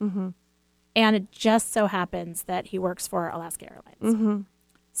Australia. Mm-hmm. And it just so happens that he works for Alaska Airlines. Mm-hmm.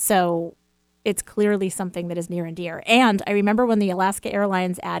 So it's clearly something that is near and dear. And I remember when the Alaska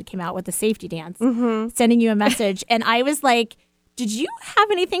Airlines ad came out with the safety dance, sending you a message. And I was like, did you have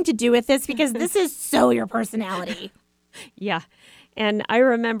anything to do with this? Because this is so your personality. Yeah. And I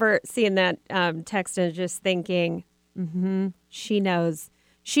remember seeing that text and just thinking, she knows.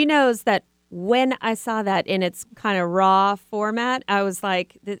 She knows that when I saw that in its kind of raw format, I was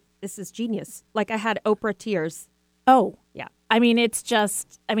like, this is genius. Like I had Oprah tears. Oh, Yeah. I mean, it's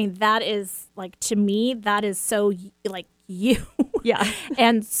just, that is like, to me, that is so like you. Yeah.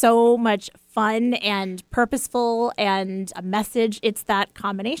 And so much fun and purposeful and a message. It's that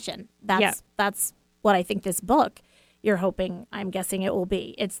combination. That's what I think this book you're hoping, I'm guessing it will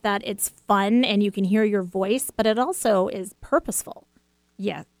be. It's that it's fun and you can hear your voice, but it also is purposeful.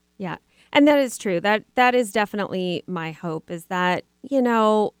 Yeah. Yeah. And that is true. That is definitely my hope is that,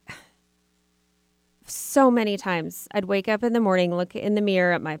 so many times I'd wake up in the morning, look in the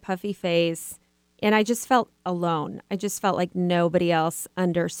mirror at my puffy face, and I just felt alone. I just felt like nobody else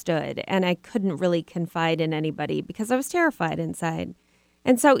understood. And I couldn't really confide in anybody because I was terrified inside.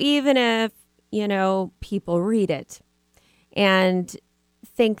 And so even if, people read it and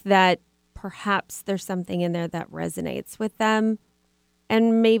think that perhaps there's something in there that resonates with them,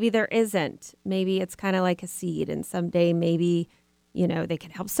 and maybe there isn't. Maybe it's kind of like a seed, and someday maybe they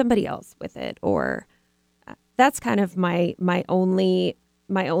can help somebody else with it. Or that's kind of my only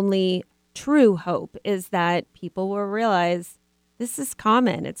true hope, is that people will realize this is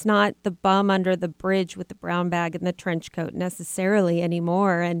common. It's not the bum under the bridge with the brown bag and the trench coat necessarily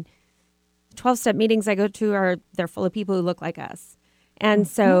anymore. And 12-step meetings I go to they're full of people who look like us. And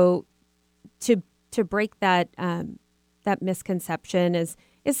so to break that misconception is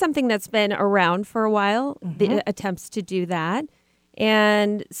something that's been around for a while, the attempts to do that.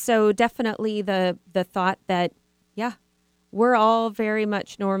 And so definitely the thought that, we're all very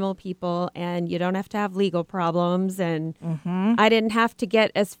much normal people, and you don't have to have legal problems. And I didn't have to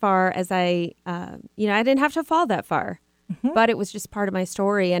get as far as I didn't have to fall that far, but it was just part of my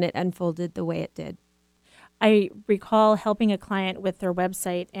story, and it unfolded the way it did. I recall helping a client with their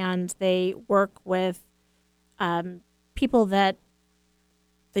website, and they work with people that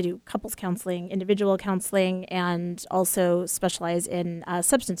they do couples counseling, individual counseling, and also specialize in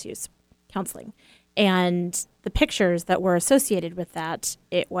substance use counseling. And the pictures that were associated with that,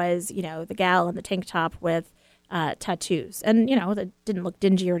 it was, the gal in the tank top with tattoos. And, that didn't look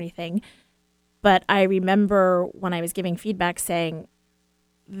dingy or anything. But I remember when I was giving feedback saying,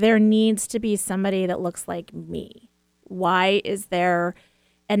 there needs to be somebody that looks like me. Why is there,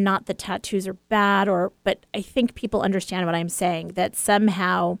 and not that tattoos are bad, but I think people understand what I'm saying, that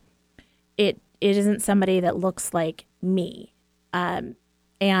somehow it isn't somebody that looks like me. And,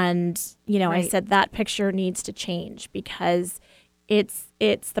 I said that picture needs to change, because it's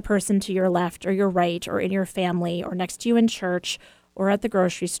the person to your left or your right or in your family or next to you in church or at the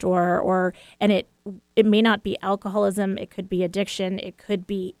grocery store, and it may not be alcoholism. It could be addiction. It could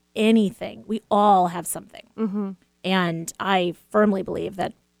be anything. We all have something. And I firmly believe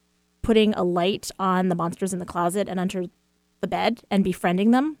that putting a light on the monsters in the closet and under the bed and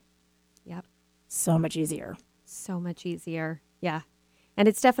befriending them, so much easier. So much easier. Yeah. And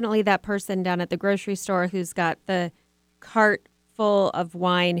it's definitely that person down at the grocery store who's got the cart full of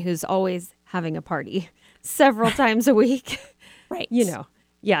wine, who's always having a party several times a week. Right. Yeah.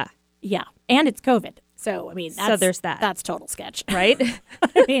 Yeah. And it's COVID. So, there's that. That's total sketch. Right?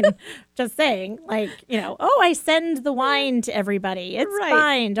 Just saying, I send the wine to everybody. It's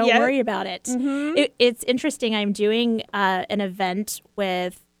fine. Don't worry about it. It's interesting. I'm doing an event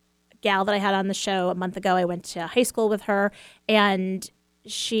with a gal that I had on the show a month ago. I went to high school with her, and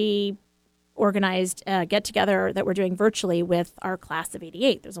she organized a get-together that we're doing virtually with our class of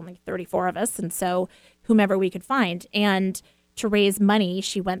 88. There's only 34 of us, and so whomever we could find. And to raise money,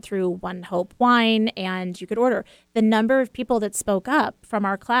 she went through One Hope Wine, and you could order. The number of people that spoke up from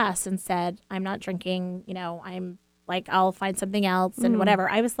our class and said, I'm not drinking, I'm like, I'll find something else and whatever.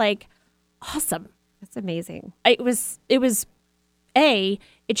 I was like, awesome. That's amazing. It was, it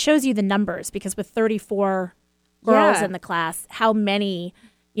shows you the numbers, because with 34 girls in the class, how many,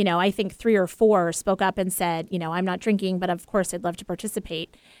 I think 3 or 4 spoke up and said, I'm not drinking, but of course I'd love to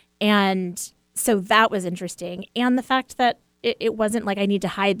participate. And so that was interesting. And the fact that it wasn't like I need to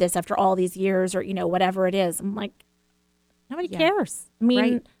hide this after all these years or, whatever it is. I'm like, nobody cares.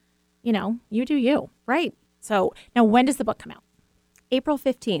 You do you. Right. So now, when does the book come out? April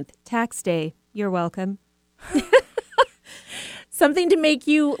 15th, tax day. You're welcome. Something to make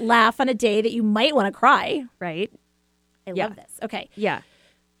you laugh on a day that you might want to cry. Right. I love this. Okay. Yeah.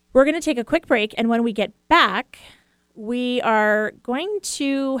 We're going to take a quick break. And when we get back, we are going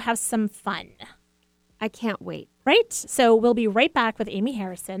to have some fun. I can't wait. Right? So we'll be right back with Amy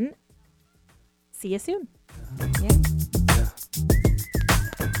Harrison. See you soon. Yeah.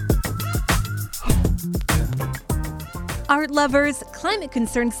 Art lovers,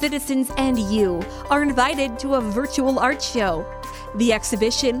 climate-concerned citizens, and you are invited to a virtual art show. The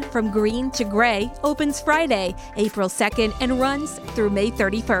exhibition From Green to Gray opens Friday, April 2nd, and runs through May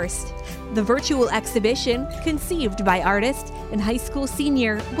 31st. The virtual exhibition, conceived by artist and high school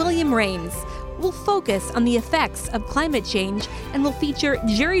senior William Rains, will focus on the effects of climate change and will feature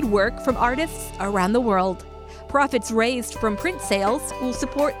juried work from artists around the world. Profits raised from print sales will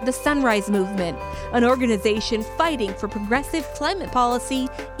support the Sunrise Movement, an organization fighting for progressive climate policy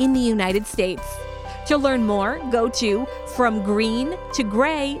in the United States. To learn more, go to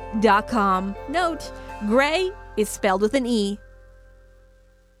FromGreenToGray.com. Note, gray is spelled with an E.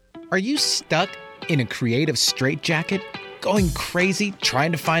 Are you stuck in a creative straitjacket, going crazy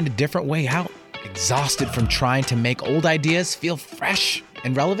trying to find a different way out? Exhausted from trying to make old ideas feel fresh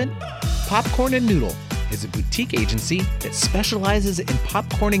and relevant? Popcorn and Noodle is a boutique agency that specializes in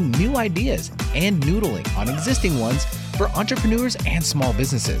popcorning new ideas and noodling on existing ones for entrepreneurs and small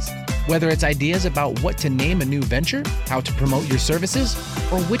businesses. Whether it's ideas about what to name a new venture, how to promote your services,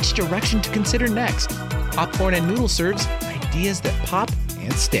 or which direction to consider next, Popcorn and Noodle serves ideas that pop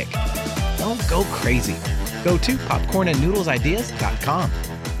and stick. Don't go crazy. Go to popcornandnoodlesideas.com.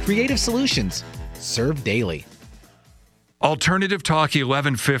 Creative solutions. Serve daily. Alternative Talk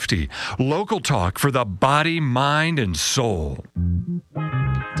 1150. Local talk for the body, mind, and soul.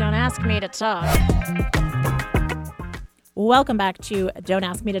 Don't ask me to talk. Welcome back to Don't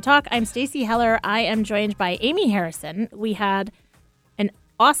Ask Me to Talk. I'm Stacey Heller. I am joined by Amy Harrison. We had an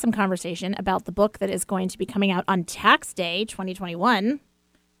awesome conversation about the book that is going to be coming out on Tax Day 2021,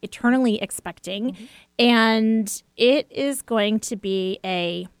 Eternally Expecting. Mm-hmm. And it is going to be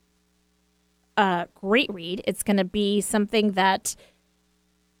a great read. It's going to be something that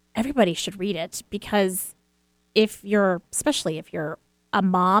everybody should read it, because especially if you're a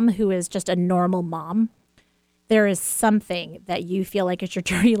mom who is just a normal mom, there is something that you feel like it's your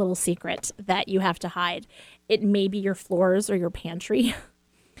dirty little secret that you have to hide. It may be your floors or your pantry,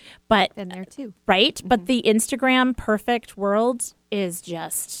 but been there too, right? Mm-hmm. But the Instagram perfect world is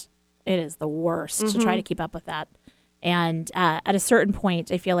it is the worst to try to keep up with that. And at a certain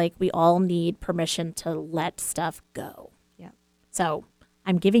point, I feel like we all need permission to let stuff go. Yeah. So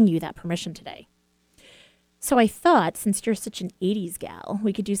I'm giving you that permission today. So I thought, since you're such an 80s gal,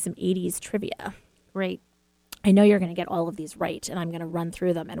 we could do some 80s trivia. Great. I know you're going to get all of these right, and I'm going to run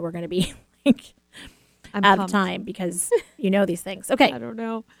through them, and we're going to be like out of time because you know these things. Okay. I don't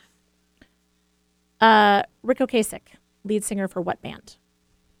know. Rick Ocasek, lead singer for what band?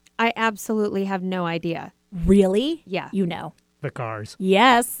 I absolutely have no idea. Really? Yeah. You know. The Cars.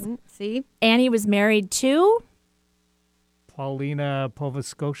 Yes. See? Annie was married to Paulina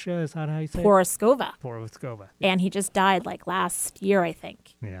Povaskova, is that how you say it? Poroskova. Poroskova. And he just died like last year, I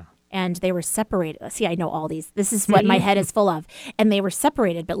think. Yeah. And they were separated. See, I know all these. This is what my head is full of. And they were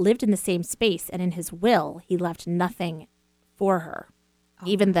separated, but lived in the same space. And in his will, he left nothing for her,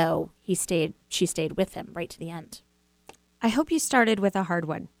 even though she stayed with him right to the end. I hope you started with a hard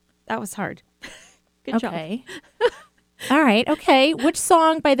one. That was hard. Good job. Okay. All right. Okay. Which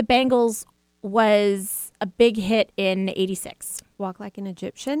song by the Bangles was a big hit in '86? Walk Like an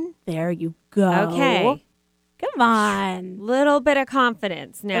Egyptian. There you go. Okay. Come on. Little bit of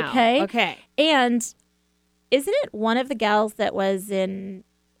confidence now. Okay. Okay. And isn't it one of the gals that was in,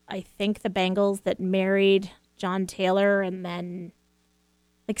 I think, the Bangles that married John Taylor, and then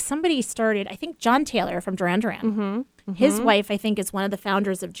like somebody started, I think John Taylor from Duran Duran. Mm-hmm. Mm-hmm. His wife, I think, is one of the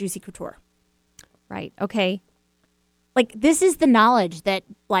founders of Juicy Couture. Right. Okay. Like, this is the knowledge that,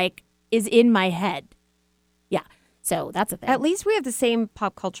 like, is in my head. Yeah. So that's a thing. At least we have the same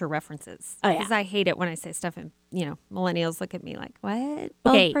pop culture references. Oh, yeah. Because I hate it when I say stuff and, millennials look at me like, what?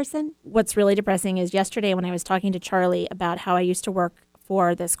 Okay. Old person? What's really depressing is yesterday when I was talking to Charlie about how I used to work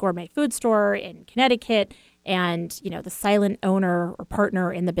for this gourmet food store in Connecticut, and, the silent owner or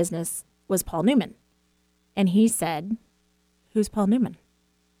partner in the business was Paul Newman. And he said, "Who's Paul Newman?"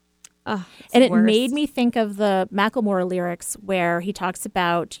 Oh, and it made me think of the Macklemore lyrics where he talks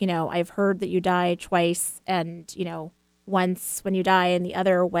about, I've heard that you die twice, and, once when you die and the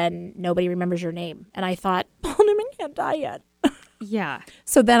other when nobody remembers your name. And I thought, Paul Newman can't die yet. Yeah.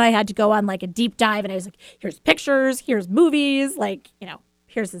 So then I had to go on like a deep dive, and I was like, here's pictures, here's movies, like,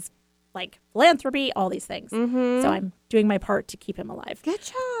 here's his like philanthropy, all these things. Mm-hmm. So I'm doing my part to keep him alive. Good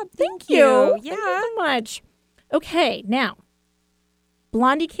job. Thank you. Yeah. Thank you so much. Okay, now,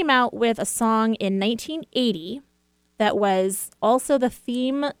 Blondie came out with a song in 1980 that was also the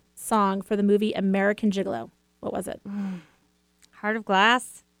theme song for the movie American Gigolo. What was it? Heart of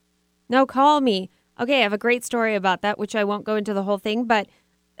Glass? No, Call Me. Okay, I have a great story about that, which I won't go into the whole thing, but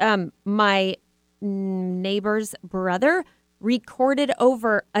my neighbor's brother recorded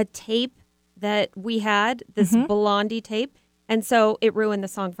over a tape that we had, this Blondie tape, and so it ruined the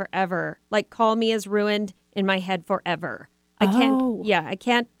song forever. Like, Call Me is ruined in my head forever. I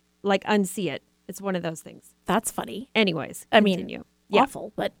can't like unsee it. It's one of those things. That's funny. Anyways, continue.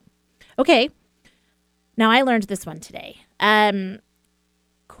 Awful, but okay. Now I learned this one today.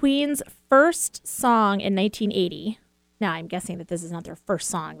 Queen's first song in 1980. Now I'm guessing that this is not their first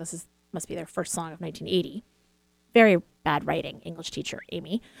song. Must be their first song of 1980. Very bad writing, English teacher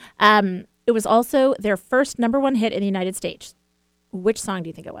Amy. It was also their first #1 hit in the United States. Which song do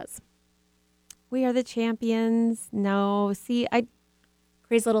you think it was? We Are the Champions. No, see,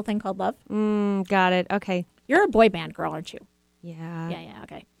 Crazy Little Thing Called Love? Got it. Okay. You're a boy band girl, aren't you? Yeah. Yeah,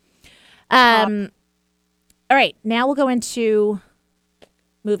 okay. All right, now we'll go into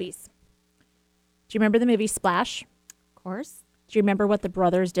movies. Do you remember the movie Splash? Of course. Do you remember what the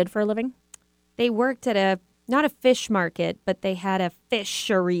brothers did for a living? They worked at not a fish market, but they had a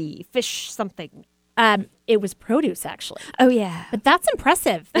fishery, fish something. It was produce, actually. Oh, yeah. But that's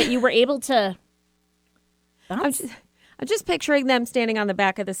impressive that you were able to... I'm I'm just picturing them standing on the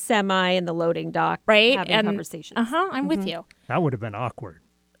back of the semi in the loading dock, Right? having And- conversations. I'm with you. That would have been awkward.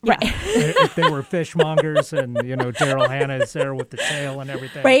 Right. If they were fishmongers and, Daryl Hannah is there with the tail and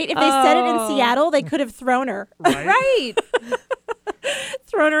everything. Right? If they said it in Seattle, they could have thrown her. Right.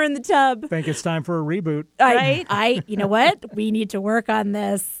 Thrown her in the tub. Think it's time for a reboot. You know what? We need to work on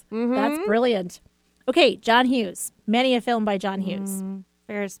this. That's brilliant. Okay, John Hughes. Many a film by John Hughes.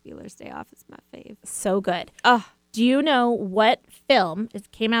 Ferris Bueller's Day Off is my fave. So good. Oh, Do you know what film?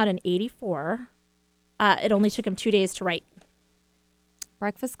 It came out in 1984. It only took him 2 days to write.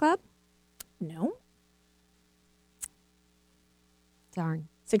 Breakfast Club? No. Darn.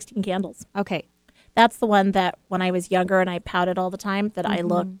 16 Candles. Okay. That's the one that when I was younger and I pouted all the time that I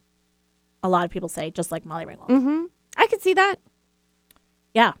look, a lot of people say, just like Molly Ringwald. I could see that.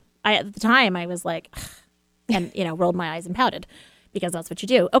 Yeah. At the time, I was like, and, rolled my eyes and pouted because that's what you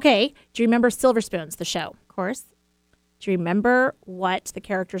do. Okay. Do you remember Silver Spoons, the show? Of course. Do you remember what the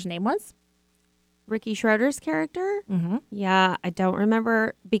character's name was? Ricky Schroeder's character? Mm-hmm. Yeah, I don't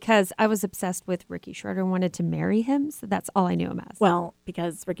remember because I was obsessed with Ricky Schroeder and wanted to marry him. So that's all I knew him as. Well,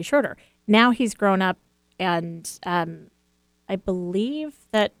 because Ricky Schroeder. Now he's grown up, and I believe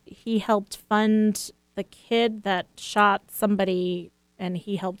that he helped fund the kid that shot somebody, and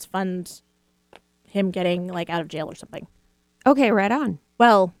he helped fund him getting out of jail or something. Okay, right on.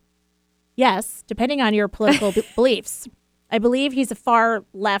 Well, yes, depending on your political beliefs. I believe he's a far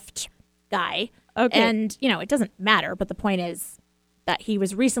left guy. Okay. And, it doesn't matter, but the point is that he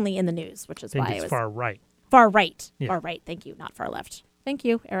was recently in the news, which is I think why it's it was far right. far right. Yeah. Far right. Thank you. Not far left. Thank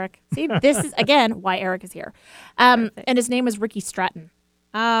you, Eric. See, this is, again, why Eric is here. And his name was Ricky Stratton.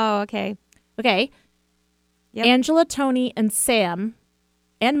 Oh, okay. Okay. Yep. Angela, Tony, and Sam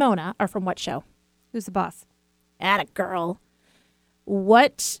and Mona are from what show? Who's the boss? Atta girl.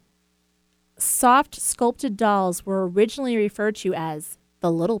 What soft sculpted dolls were originally referred to as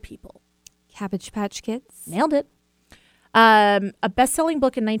the little people? Cabbage Patch Kids. Nailed it. A best-selling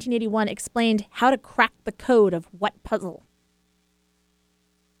book in 1981 explained how to crack the code of what puzzle?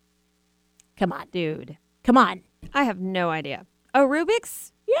 Come on. Dude. Come on. I have no idea. Oh,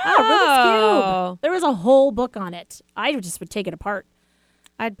 Rubik's? Yeah, Rubik's Cube. There was a whole book on it. I just would take it apart.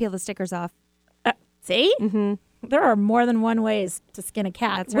 I'd peel the stickers off. See? Mm-hmm. There are more than one ways to skin a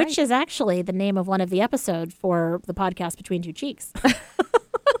cat, That's which right. is actually the name of one of the episodes for the podcast Between Two Cheeks.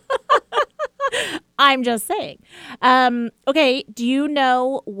 I'm just saying. Okay, do you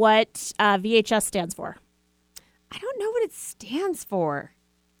know what VHS stands for? I don't know what it stands for.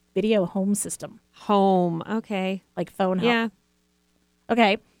 Video Home System, Home. Okay. like phone home. Yeah.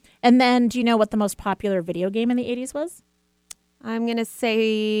 Okay. And then do you know what the most popular video game in the 80s was? I'm going to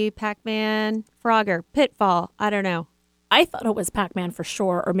say Pac-Man, Frogger, Pitfall. I don't know. I thought it was Pac-Man for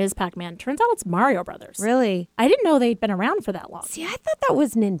sure, or Ms. Pac-Man. Turns out it's Mario Brothers. Really? I didn't know they'd been around for that long. See, I thought that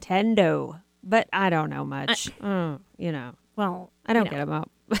was Nintendo, but I don't know much. Well, I don't you get know, them up.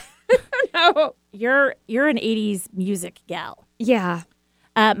 No. You're an 80s music gal. Yeah.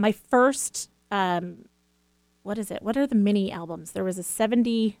 My first, what is it? What are the mini albums? There was a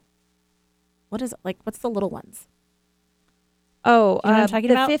 70, what is it? What's the little ones? Oh, You know what I'm talking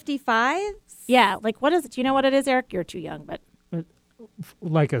the about? 55s? Yeah, what is it? Do you know what it is, Eric? You're too young, but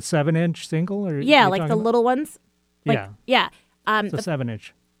Like a 7-inch single? Or yeah, you're like the talking about? little ones. Yeah, Yeah. it's a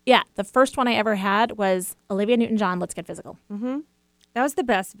 7-inch. Yeah, the first one I ever had was Olivia Newton-John, Let's Get Physical. That was the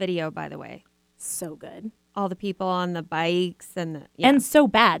best video, by the way. So good. All the people on the bikes and And so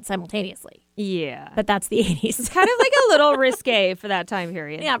bad simultaneously. yeah. But that's the 80s. It's kind of like a little risque for that time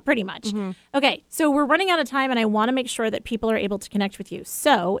period. Yeah, pretty much. Okay, so we're running out of time, and I want to make sure that people are able to connect with you.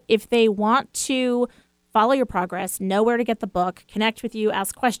 So if they want to follow your progress, know where to get the book, connect with you,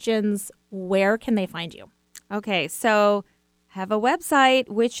 ask questions, where can they find you? Okay, so I have a website,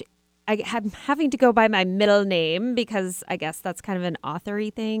 which I'm having to go by my middle name because I guess that's kind of an author-y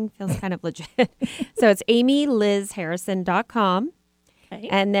thing. Feels kind of legit. So it's amylizharrison.com. Okay.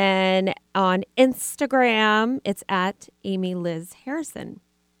 And then on Instagram, it's at Amy Liz Harrison.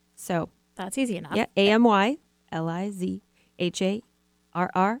 So, That's easy enough. yeah,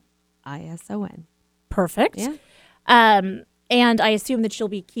 AMYLIZHARRISON. Perfect. Yeah. And I assume that you'll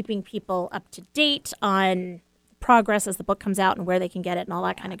be keeping people up to date on progress as the book comes out and where they can get it and all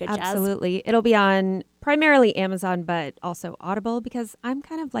that kind of good jazz. Absolutely. It'll be on primarily Amazon, but also Audible because I'm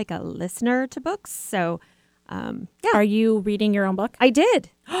kind of like a listener to books. So, yeah. Are you reading your own book? I did.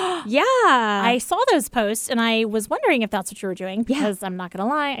 Yeah. I saw those posts and I was wondering if that's what you were doing because I'm not going to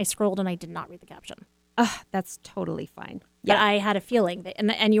lie, I scrolled and I did not read the caption. That's totally fine. But I had a feeling that,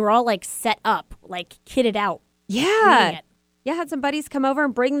 and you were all like set up, like kitted out. Yeah. reading it. Yeah, I had some buddies come over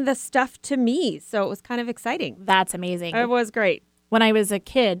and bring the stuff to me. So it was kind of exciting. That's amazing. It was great. When I was a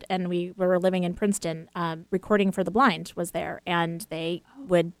kid and we were living in Princeton, Recording for the Blind was there, and they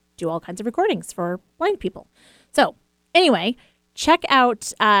would do all kinds of recordings for blind people. So anyway, check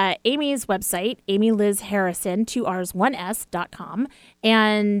out Amy's website, AmyLizHarrison, 2Rs1S.com,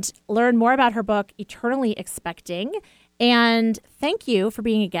 and learn more about her book, Eternally Expecting. And thank you for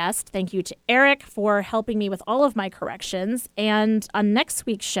being a guest. Thank you to Eric for helping me with all of my corrections. And on next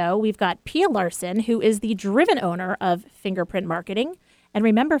week's show, we've got Pia Larson, who is the driven owner of Fingerprint Marketing. And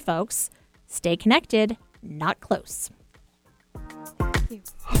remember, folks, stay connected, not close. Thank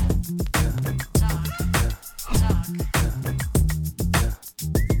you.